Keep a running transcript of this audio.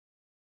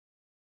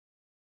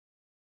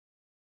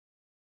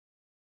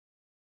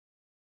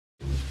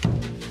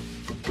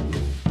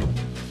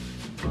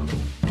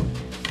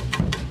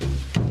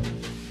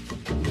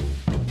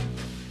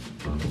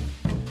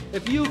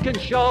If you can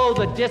show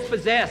the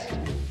dispossessed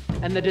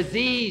and the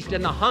diseased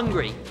and the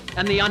hungry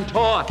and the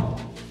untaught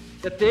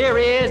that there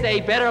is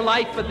a better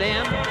life for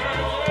them.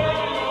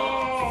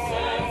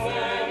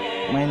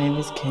 My name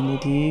is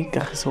Kennedy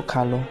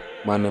Kagisokalo.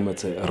 My name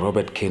is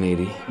Robert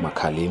Kennedy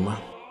Makalima.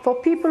 For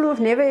people who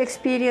have never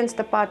experienced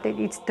apartheid,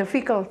 it's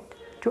difficult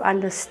to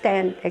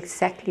understand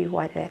exactly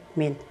what that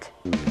meant.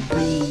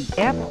 The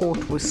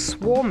airport was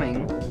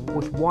swarming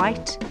with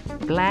white,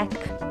 black,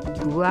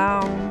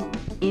 brown,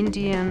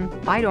 Indian.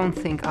 I don't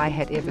think I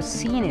had ever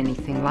seen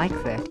anything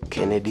like that.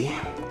 Kennedy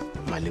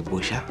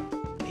Malibusha.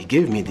 He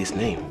gave me this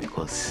name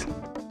because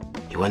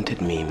he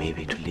wanted me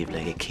maybe to live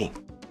like a king.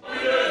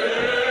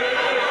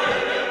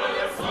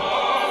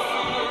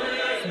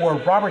 For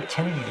Robert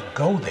Kennedy to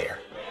go there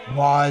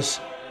was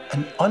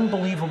an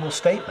unbelievable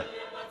statement.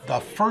 The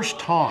first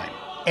time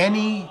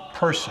any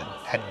person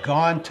had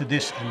gone to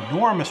this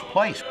enormous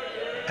place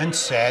and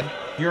said,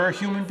 "You're a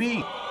human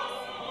being.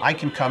 I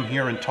can come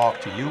here and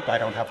talk to you. I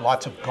don't have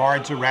lots of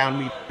guards around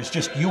me. It's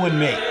just you and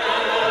me."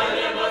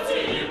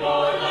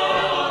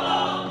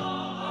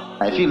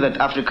 I feel that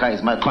Africa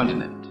is my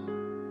continent,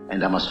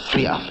 and I must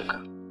free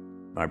Africa.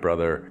 My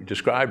brother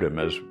described him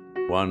as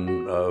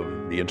one of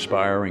the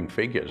inspiring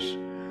figures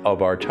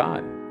of our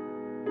time.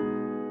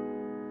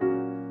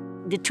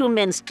 The two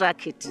men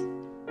struck it.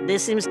 There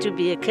seems to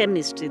be a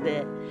chemistry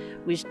there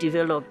which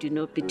developed,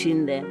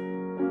 between them.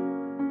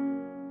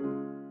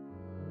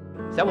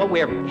 Is that what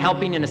we're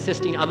helping and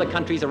assisting other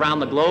countries around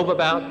the globe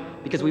about?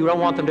 Because we don't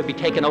want them to be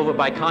taken over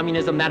by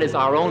communism. That is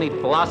our only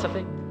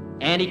philosophy,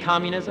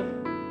 anti-communism.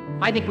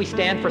 I think we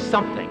stand for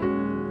something.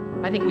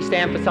 I think we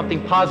stand for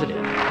something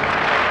positive.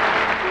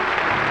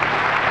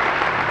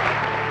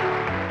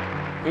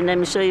 And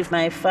I'm sure if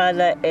my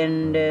father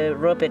and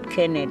Robert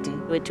Kennedy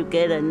were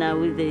together now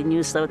with the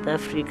new South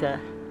Africa,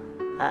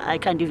 I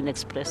can't even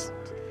express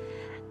it.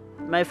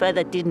 My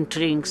father didn't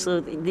drink,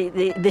 so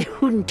they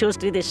wouldn't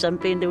toast with the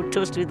champagne, they would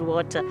toast with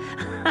water.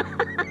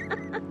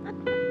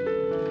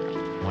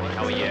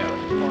 How are you?